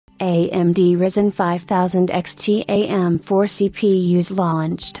AMD Ryzen 5000 XT AM4 CPUs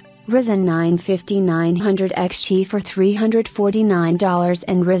launched. Ryzen 9 5900 XT for $349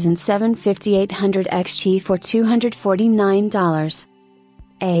 and Ryzen 7 5800 XT for $249.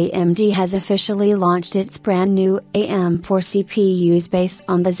 AMD has officially launched its brand new AM4 CPUs based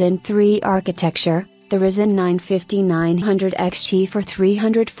on the Zen 3 architecture, the Ryzen 9 5900 XT for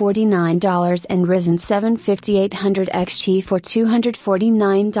 $349 and Ryzen 7 5800 XT for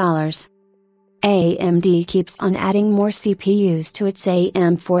 $249. AMD keeps on adding more CPUs to its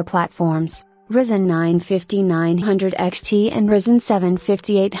AM4 platforms. Ryzen 9 5900 XT and Ryzen 7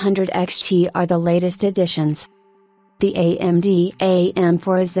 5800 XT are the latest additions. The AMD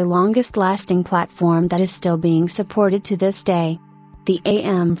AM4 is the longest-lasting platform that is still being supported to this day. The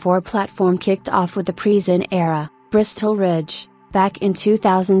AM4 platform kicked off with the pre-Zen era, Bristol Ridge, back in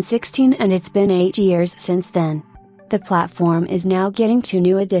 2016, and it's been 8 years since then. The platform is now getting two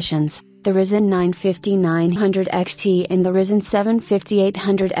new additions, the Ryzen 9 5900 XT and the Ryzen 7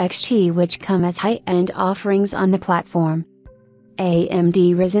 5800 XT, which come as high-end offerings on the platform.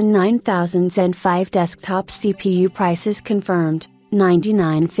 AMD Ryzen 9000 Zen 5 desktop CPU prices confirmed: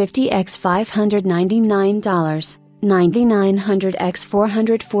 $9950x $599, $9900x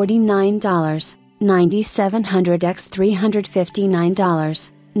 $449, $9700x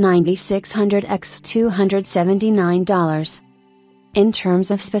 $359, $9600x $279. In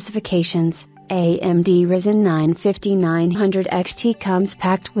terms of specifications, AMD Ryzen 9 5900 XT comes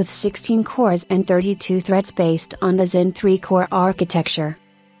packed with 16 cores and 32 threads based on the Zen 3 core architecture.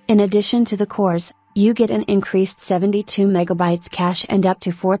 In addition to the cores, you get an increased 72 MB cache and up to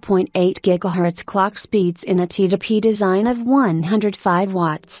 4.8 GHz clock speeds in a T2P design of 105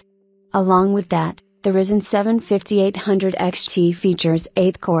 watts. Along with that, the Ryzen 7 5800 XT features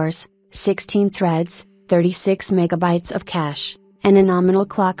 8 cores, 16 threads, 36 MB of cache, and a nominal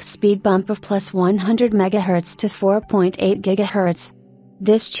clock speed bump of plus 100 MHz to 4.8 GHz.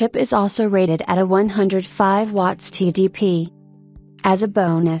 This chip is also rated at a 105 watts TDP. As a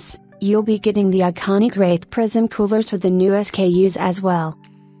bonus, you'll be getting the iconic Wraith Prism coolers with the new SKUs as well.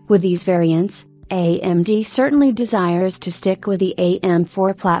 With these variants, AMD certainly desires to stick with the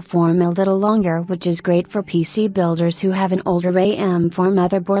AM4 platform a little longer, which is great for PC builders who have an older AM4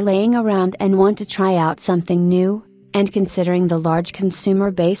 motherboard laying around and want to try out something new. And considering the large consumer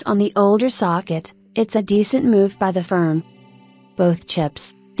base on the older socket, it's a decent move by the firm. Both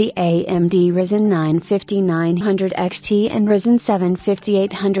chips, the AMD Ryzen 9 5900 XT and Ryzen 7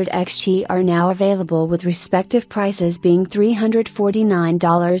 5800 XT, are now available with respective prices being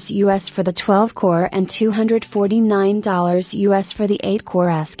 $349 US for the 12-core and $249 US for the 8-core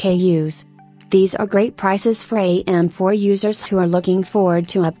SKUs. These are great prices for AM4 users who are looking forward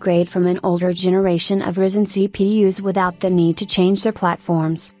to upgrade from an older generation of Ryzen CPUs without the need to change their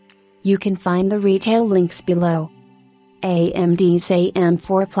platforms. You can find the retail links below. AMD's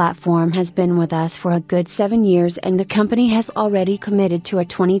AM4 platform has been with us for a good 7 years, and the company has already committed to a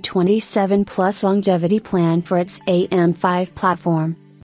 2027 plus longevity plan for its AM5 platform.